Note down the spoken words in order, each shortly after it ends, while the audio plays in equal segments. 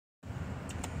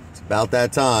About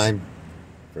that time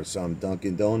for some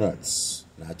Dunkin' Donuts.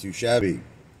 Not too shabby.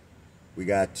 We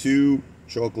got 2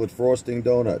 chocolate frosting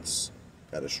donuts.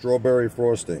 Got a strawberry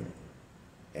frosting.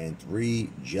 And 3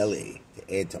 jelly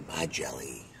to add to my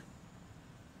jelly.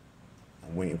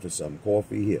 I'm waiting for some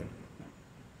coffee here.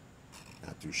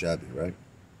 Not too shabby, right?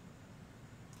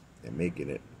 They're making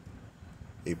it.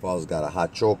 Apefather's got a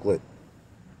hot chocolate.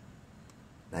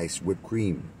 Nice whipped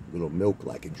cream. Little milk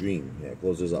like a dream. Yeah,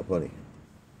 close this up, honey.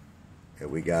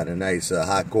 And we got a nice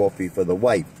hot coffee for the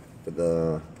wife, for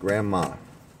the grandma.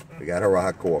 We got her a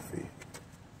hot coffee.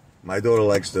 My daughter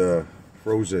likes the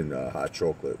frozen hot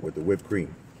chocolate with the whipped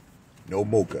cream. No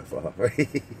mocha for her,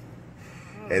 right?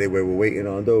 Anyway, we're waiting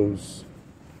on those.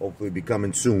 Hopefully be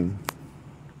coming soon.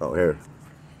 Oh, here.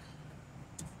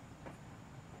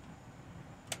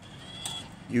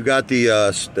 You got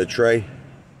the tray?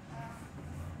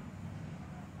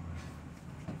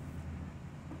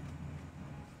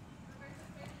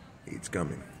 It's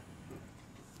coming.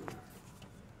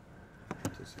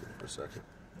 Just here for a second.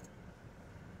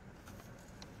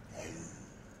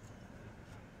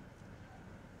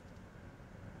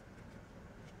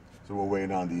 So we're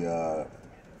waiting on the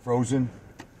frozen?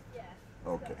 Yeah.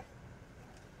 Okay.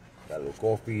 Got a little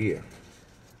coffee here.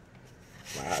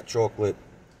 My hot chocolate.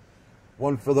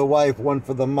 One for the wife, one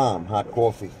for the mom. Hot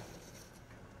coffee.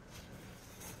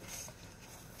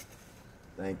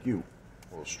 Thank you.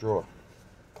 A little straw.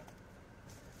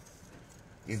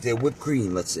 Is there whipped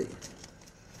cream? Let's see.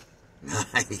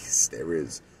 Nice. There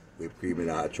is whipped cream and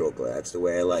hot chocolate. That's the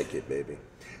way I like it, baby.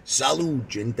 Salud,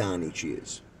 Gentani.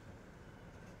 Cheers.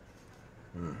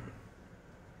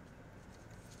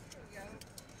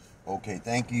 Okay,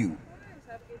 thank you.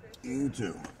 You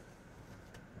too.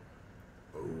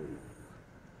 Oh.